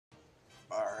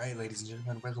Alright, ladies and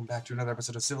gentlemen, welcome back to another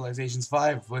episode of Civilizations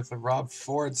 5 with Rob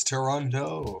Ford's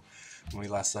Toronto. When we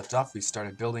last left off, we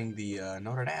started building the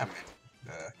Notre Dame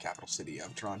in the capital city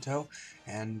of Toronto,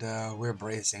 and we're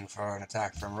bracing for an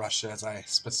attack from Russia, as I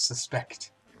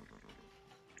suspect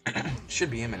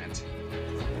should be imminent.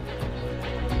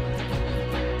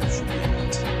 Should be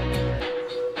imminent.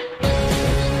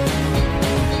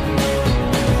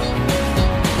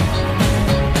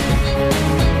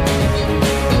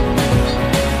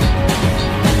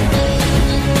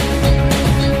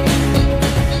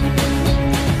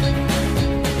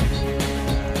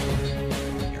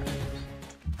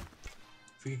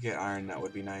 If we could get iron, that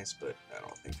would be nice, but I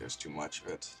don't think there's too much of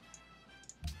it.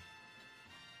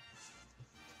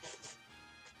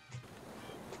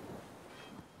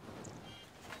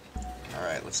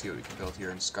 Alright, let's see what we can build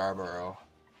here in Scarborough.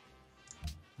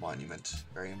 Monument,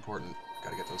 very important.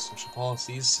 Gotta get those social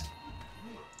policies.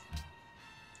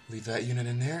 Leave that unit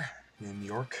in there, in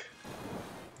York.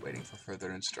 Waiting for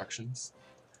further instructions.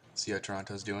 See how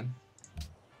Toronto's doing.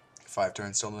 5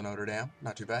 turns still in the Notre Dame.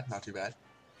 Not too bad, not too bad.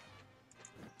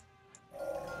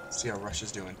 See how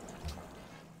Russia's doing.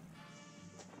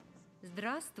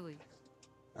 Здравствуй.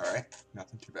 Alright,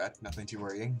 nothing too bad, nothing too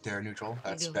worrying. They're neutral,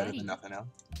 that's better than nothing else.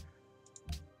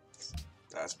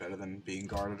 That's better than being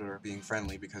guarded or being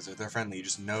friendly, because if they're friendly, you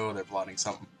just know they're plotting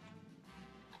something.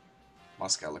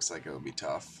 Moscow looks like it would be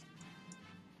tough.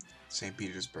 St.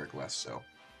 Petersburg less so.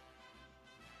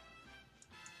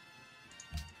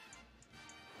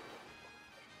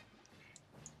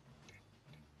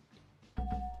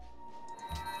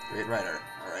 Great Rider.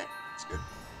 Alright, that's good.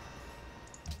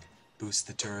 Boost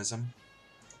the tourism.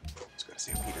 Let's go to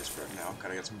St. Petersburg now.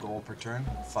 Gotta get some gold per turn.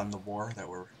 Fund the war that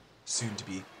we're soon to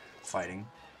be fighting.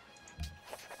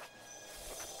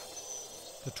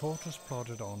 The tortoise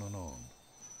plodded on and on.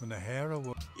 When the hare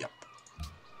awoke... Yep.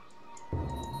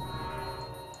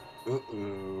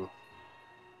 Uh-oh.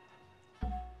 I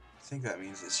think that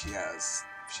means that she has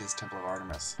Temple of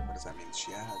Artemis. What does that mean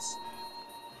she has?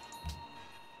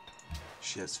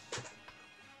 She has...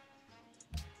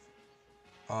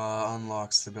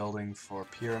 unlocks the building for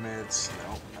pyramids. No,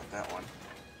 not that one.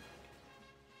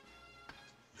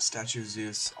 Statue of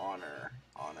Zeus, honor.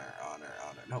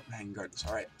 Nope, hanging gardens.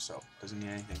 Alright, so, doesn't mean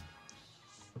anything.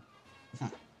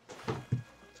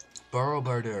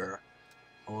 Borobudur.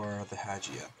 Or the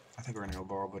Hagia. I think we're gonna go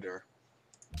Borobudur.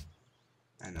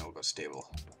 And then we'll go stable.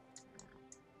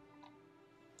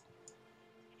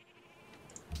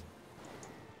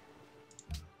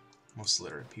 Most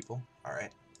literate people.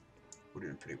 Alright. We're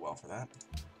doing pretty well for that.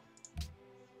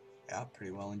 Yeah,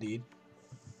 pretty well indeed.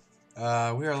 We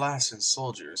are last in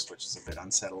soldiers, which is a bit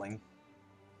unsettling.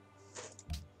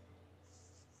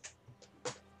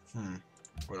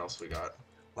 What else we got?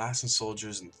 Last in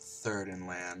soldiers and third in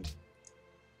land.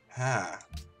 Huh.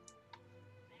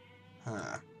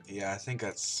 Yeah, I think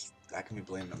that can be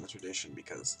blamed on the tradition,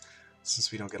 because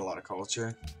since we don't get a lot of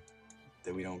culture,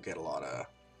 then we don't get a lot of...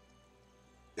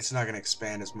 It's not going to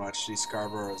expand as much. See,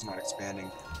 Scarborough is not expanding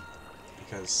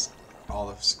because all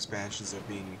the expansions are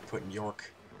being put in York.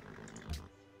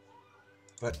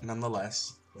 But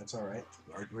nonetheless, that's alright.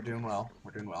 We're doing well.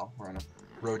 We're doing well. We're on a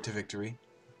road to victory.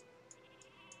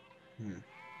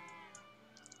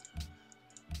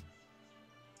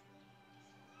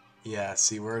 Yeah,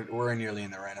 see, we're nearly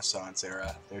in the Renaissance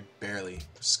era. They're barely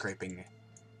scraping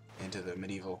into the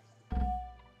medieval.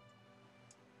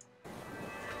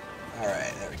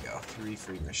 Alright, there we go. 3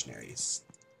 free missionaries.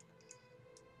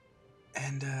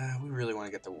 And we really want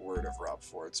to get the word of Rob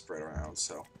Ford spread around,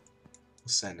 so we'll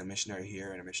send a missionary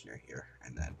here and a missionary here,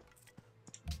 and then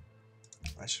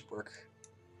that should work.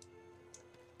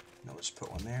 Now we'll just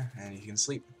put one there, and you can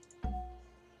sleep.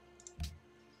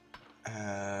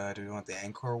 Do we want the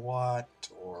Angkor Wat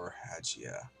or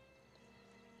Hagia?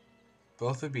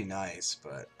 Both would be nice,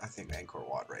 but I think Angkor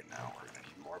Wat right now we're going to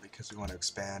need more because we want to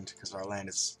expand, because our land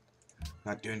is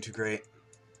not doing too great.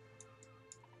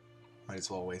 Might as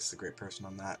well waste the great person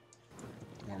on that.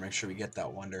 I want to make sure we get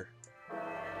that wonder.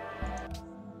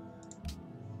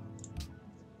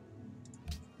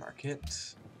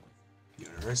 Market.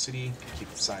 University.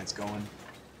 Keep the science going.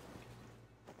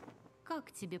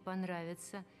 Как тебе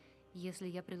понравится, если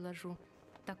я предложу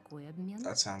такой обмен?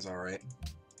 That sounds alright.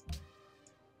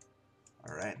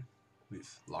 Alright.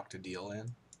 We've locked a deal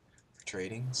in for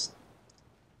tradings.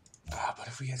 But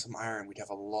if we had some iron, we'd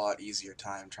have a lot easier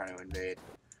time trying to invade.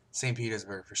 St.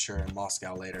 Petersburg for sure, and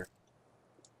Moscow later.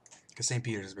 Because St.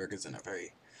 Petersburg is in a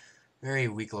very, very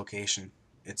weak location.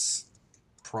 It's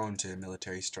prone to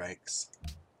military strikes.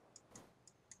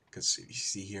 Because you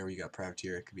see here, we got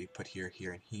privateer, it could be put here,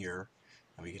 here, and here.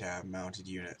 And we could have mounted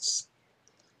units.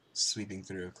 sweeping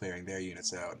through, clearing their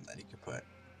units out, and then you can put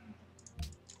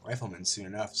riflemen soon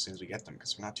enough, as soon as we get them,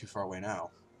 because we're not too far away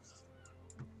now.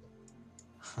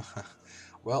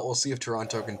 Well, we'll see if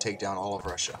Toronto can take down all of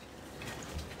Russia.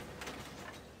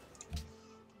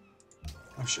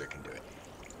 I'm sure it can do it.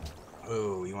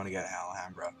 Oh, you want to get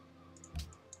Alhambra.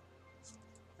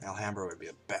 Alhambra would be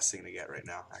the best thing to get right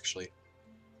now, actually.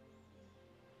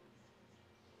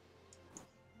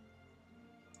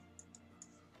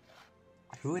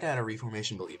 Who would add a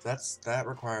reformation belief? That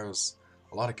requires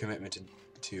a lot of commitment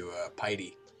to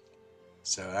piety.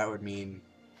 So that would mean,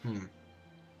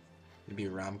 maybe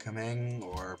Ramkhamhaeng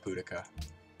or Boudica.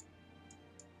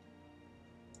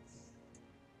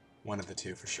 One of the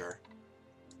two for sure.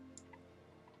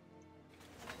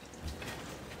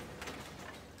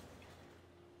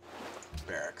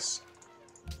 Barracks.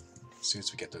 As soon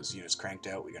as we get those units cranked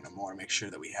out, we're gonna more make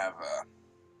sure that we have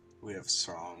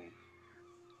strong,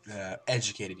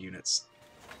 educated units.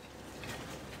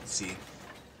 Let's see,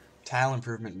 tile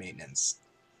improvement maintenance.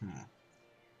 And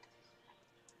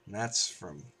that's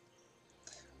from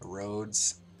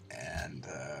roads and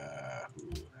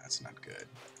ooh, that's not good.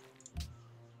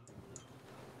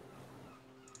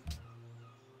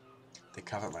 They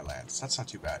covet my lands. That's not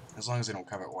too bad. As long as they don't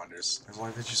covet wonders. As long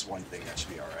as it's just one thing, that should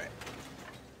be alright.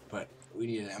 But we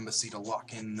need an embassy to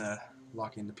lock in the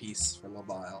peace for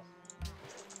Lobile.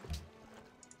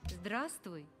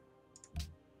 Здравствуй.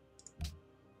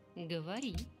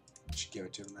 Говори. Should give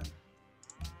it to them then.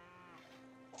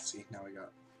 See, now we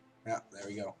got. Yeah, there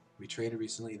we go. We traded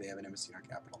recently. They have an embassy in our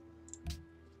capital.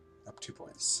 Up 2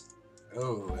 points.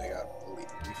 Oh, they got relief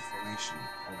formation.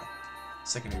 Oh no,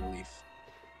 secondary relief.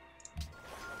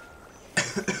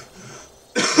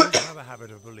 Humans have a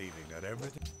habit of believing that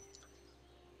everything...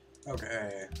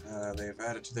 Okay, they've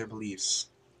added to their beliefs.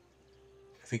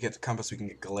 If we get the compass, we can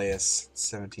get Galeas,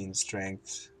 17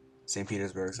 strength. St.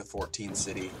 Petersburg's a 14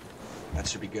 city. That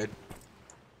should be good.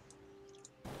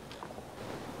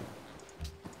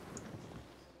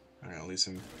 I'm gonna lose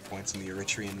some points in the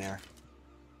Eritrean there.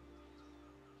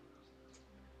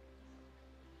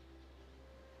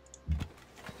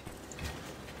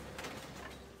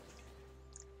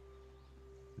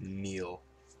 Kneel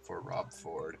for Rob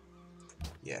Ford.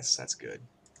 Yes, that's good.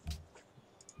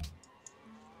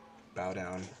 Bow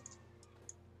down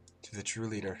to the true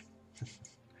leader.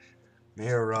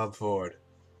 Mayor Rob Ford.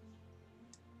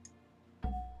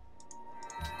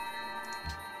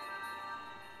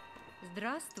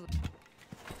 Здравствуй.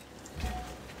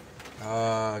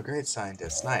 Great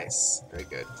scientist. Nice. Very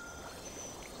good.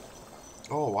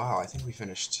 Oh, wow. I think we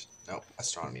finished. Nope.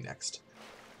 Astronomy next.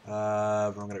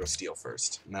 I'm gonna go steel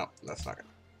first. No, that's not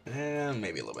gonna.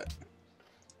 Maybe a little bit.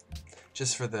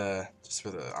 Just for the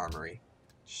armory.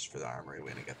 Just for the armory, we're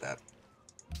gonna get that.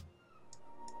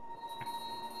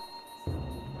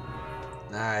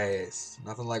 Nice.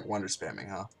 Nothing like wonder spamming,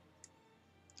 huh?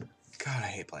 God, I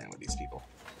hate playing with these people.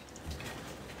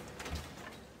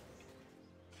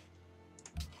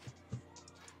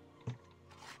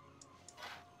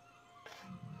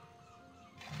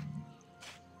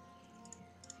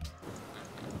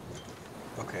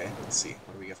 Okay, let's see.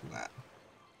 What do we get from that?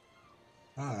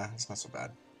 Ah, that's not so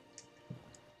bad.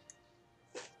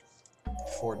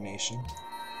 Ford Nation.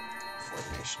 Ford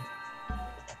Nation.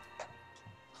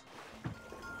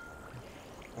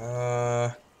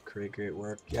 Great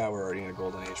work. Yeah, we're already in a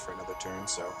golden age for another turn,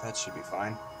 so that should be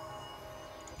fine.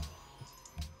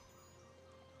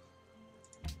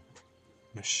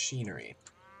 Machinery.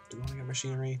 Do we want to get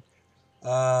machinery?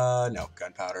 No,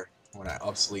 gunpowder. I want to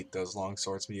obsolete those long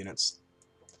swordsman units.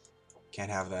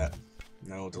 Can't have that.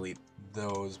 No, delete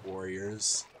those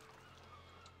warriors.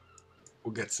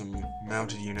 We'll get some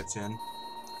mounted units in.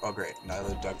 Oh great,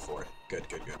 another Doug Ford. Good.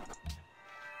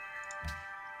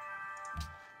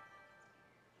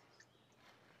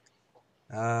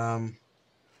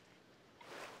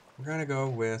 We're gonna go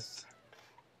with...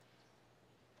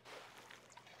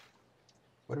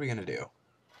 What are we gonna do?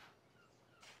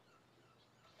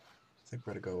 I think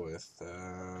we're gonna go with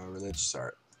religious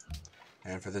art.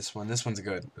 And for this one's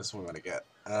good. This one we're gonna get.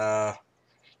 That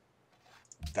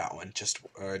one, just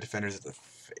defenders of the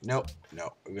nope,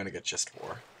 we're gonna get just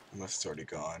war. Unless it's already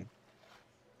gone.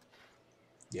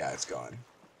 Yeah, it's gone.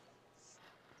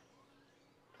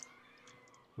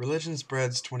 Religion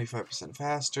spreads 25%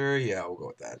 faster. Yeah, we'll go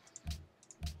with that.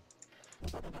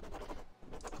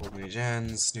 Golden Age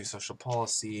ends. New social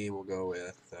policy. We'll go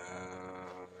with.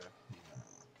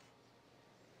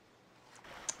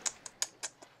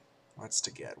 What's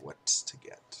to get?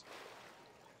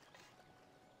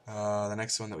 The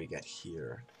next one that we get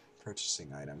here.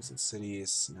 Purchasing items in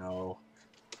cities. No.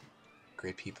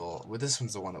 upgrade people. Well, this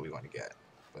one's the one that we want to get,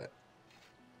 but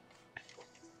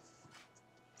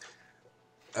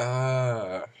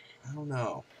I don't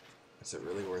know. Is it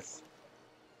really worth?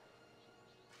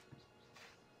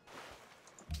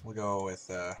 We'll go with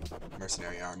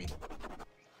mercenary army.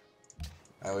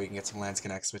 We can get some lance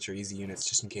connects, which are easy units,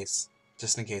 just in case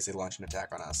they launch an attack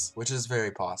on us, which is very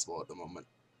possible at the moment.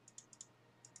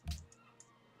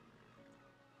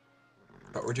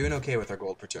 But we're doing okay with our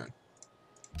gold per turn.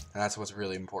 And that's what's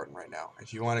really important right now.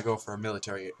 If you want to go for a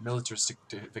militaristic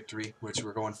victory, which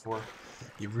we're going for,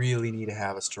 you really need to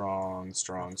have a strong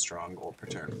gold per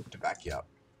turn to back you up.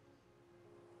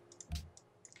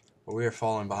 But we are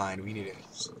falling behind. We need to,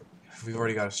 if we've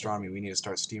already got astronomy, we need to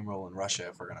start steamrolling Russia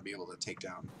if we're going to be able to take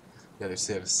down the other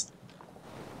civs.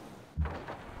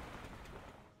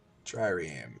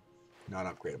 Trireme, not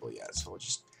upgradable yet, so we'll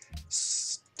just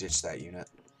ditch that unit.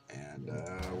 And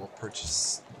we'll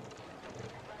purchase.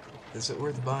 Is it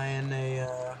worth buying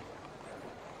a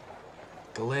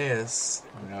Galeas?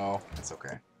 No, that's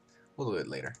okay. We'll do it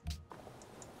later.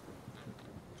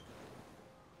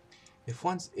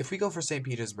 If we go for St.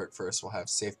 Petersburg first, we'll have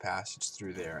safe passage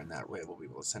through there, and that way we'll be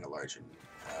able to send a large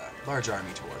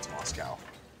army towards Moscow.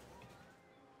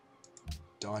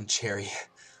 Don Cherry.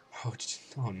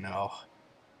 Oh no.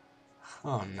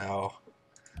 Oh no.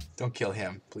 Don't kill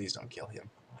him. Please don't kill him.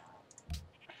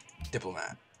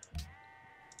 Diplomat.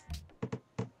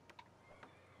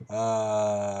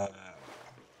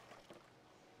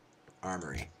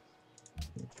 Armory.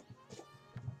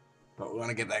 But we want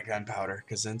to get that gunpowder,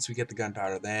 because once we get the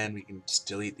gunpowder, then we can just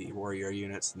delete the warrior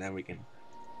units, and then we're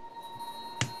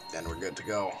good to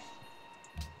go.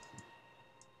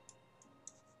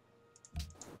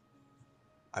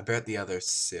 I bet the other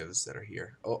civs that are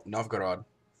here. Oh, Novgorod.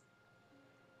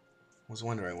 Was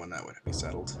wondering when that would be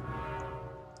settled.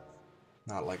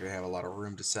 Not like they have a lot of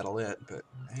room to settle it, but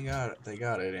they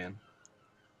got it in.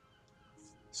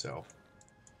 So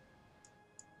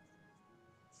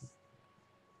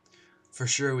for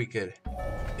sure we could,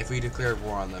 if we declared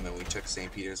war on them and we took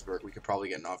St. Petersburg, we could probably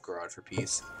get Novgorod for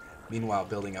peace. Meanwhile,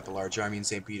 building up a large army in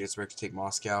St. Petersburg to take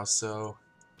Moscow, so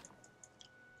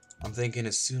I'm thinking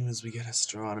as soon as we get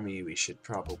astronomy, we should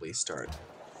probably start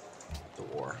the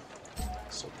war.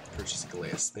 So purchase a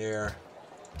Galeas there,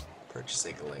 purchase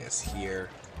a Galeas here,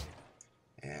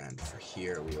 and for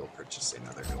here we will purchase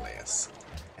another Galeas.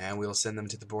 And we'll send them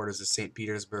to the borders of St.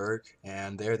 Petersburg,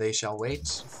 and there they shall wait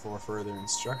for further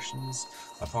instructions,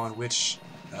 upon which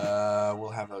we'll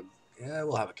have a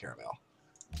caravel.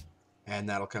 And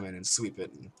that'll come in and sweep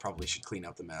it, and probably should clean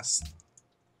up the mess.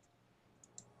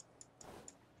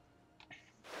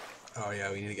 Oh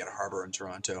yeah, we need to get a harbor in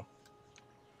Toronto,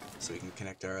 so we can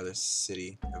connect our other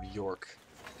city of York.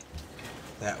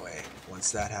 That way,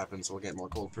 once that happens, we'll get more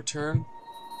gold per turn.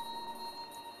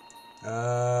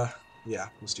 Yeah,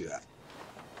 let's do that.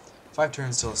 5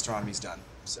 turns till astronomy's done,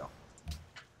 so.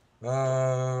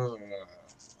 I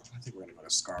think we're gonna go to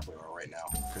Scarborough right now,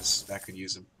 because that could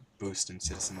use a boost in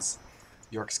citizens.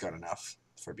 York's got enough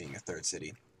for being a 3rd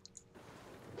city.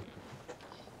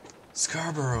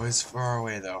 Scarborough is far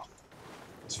away, though.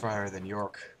 It's farther than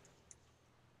York.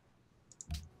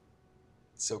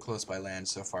 It's so close by land,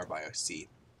 so far by sea.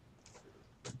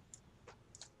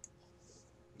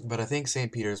 But I think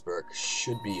St. Petersburg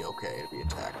should be okay to be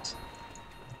attacked.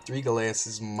 3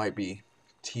 Galeases might be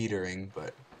teetering,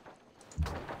 but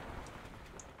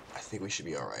I think we should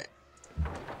be alright.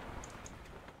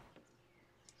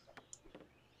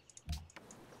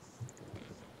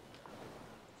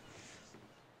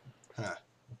 Huh.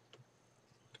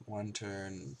 1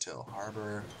 turn till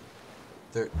harbor.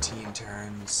 13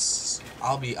 turns.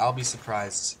 I'll be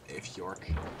surprised if York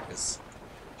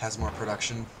has more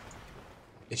production.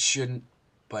 It shouldn't,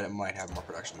 but it might have more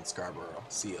production than Scarborough.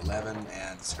 C11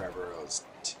 and Scarborough's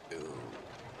 2.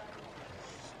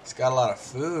 It's got a lot of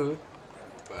food,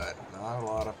 but not a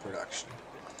lot of production.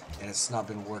 And it's not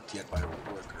been worked yet by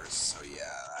workers, so yeah,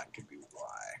 that could be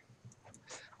why.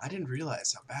 I didn't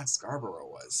realize how bad Scarborough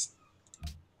was.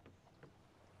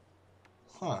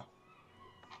 Huh.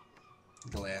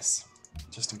 Galeas,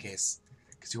 just in case.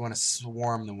 Because you want to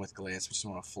swarm them with Galeas, we just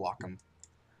want to flock them.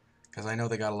 Because I know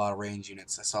they got a lot of range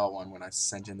units. I saw one when I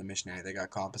sent in the missionary. They got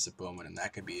composite bowmen, and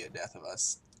that could be a death of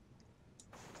us.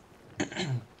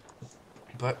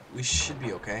 But we should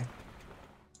be okay.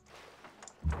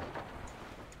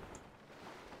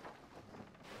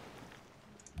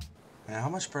 Now, how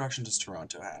much production does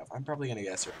Toronto have? I'm probably going to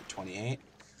guess around 28.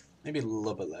 Maybe a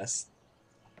little bit less.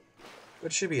 But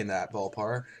it should be in that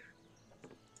ballpark.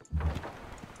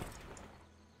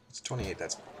 It's 28,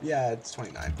 yeah, it's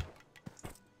 29.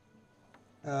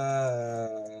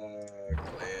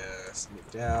 Let's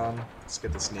move down. Let's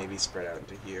get this navy spread out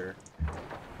into here.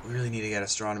 We really need to get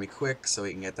astronomy quick so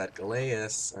we can get that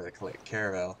Galeas, or the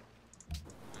Caravel.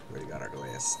 We already got our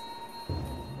Galeas.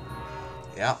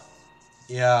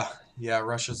 Yeah,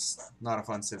 Russia's not a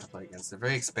fun civ to play against. They're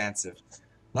very expansive.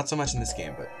 Not so much in this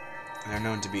game, but they're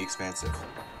known to be expansive.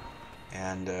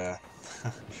 And,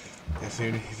 if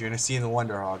you're gonna see in the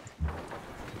Wonderhog,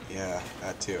 yeah,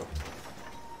 that too.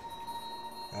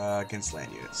 Against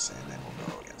land units, and then we'll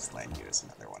go against land units,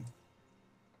 another one.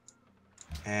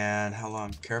 And how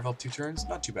long? Caravel 2 turns?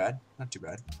 Not too bad. Not too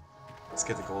bad. Let's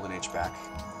get the Golden Age back.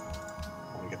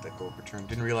 When we get that gold return.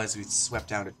 Didn't realize we swept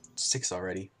down to 6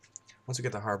 already. Once we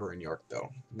get the harbor in York, though,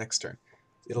 next turn,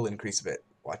 it'll increase a bit.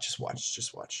 Watch,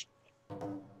 just watch.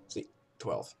 See,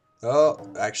 12.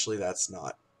 Oh, actually, that's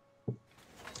not.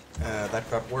 That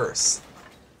got worse.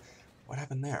 What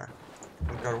happened there?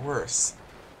 It got worse.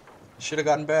 Should have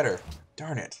gotten better.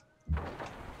 Darn it.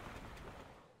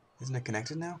 Isn't it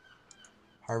connected now?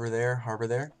 Harbor there, harbor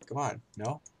there. Come on.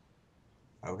 No?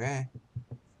 Okay.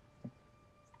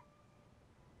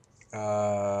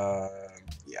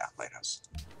 Yeah, lighthouse.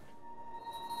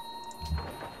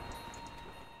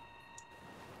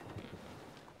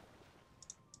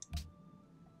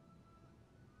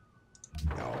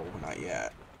 No, not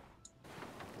yet.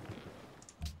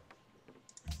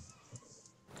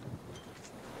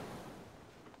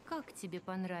 Как тебе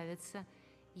понравится,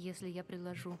 если я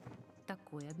предложу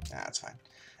такой обмен? That's fine.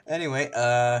 Anyway,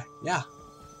 yeah.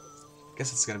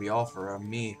 Guess it's gonna be all for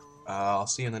me. I'll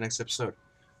see you in the next episode.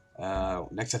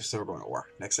 Next episode we're going to war.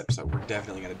 Next episode we're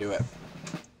definitely gonna do it.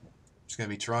 It's gonna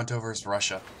be Toronto versus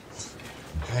Russia.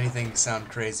 If anything sound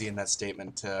crazy in that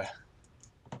statement, I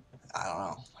don't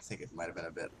know. I think it might have been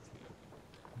a bit.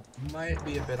 Might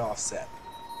be a bit offset.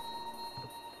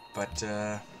 But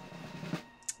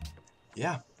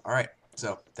yeah. Alright.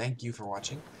 So thank you for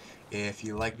watching. If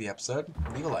you like the episode,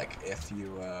 leave a like. If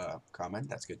you comment,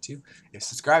 that's good too. If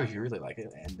subscribe if you really like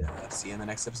it. And see you in the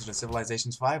next episode of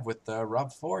Civilizations 5 with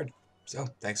Rob Ford. So,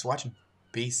 thanks for watching.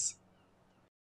 Peace.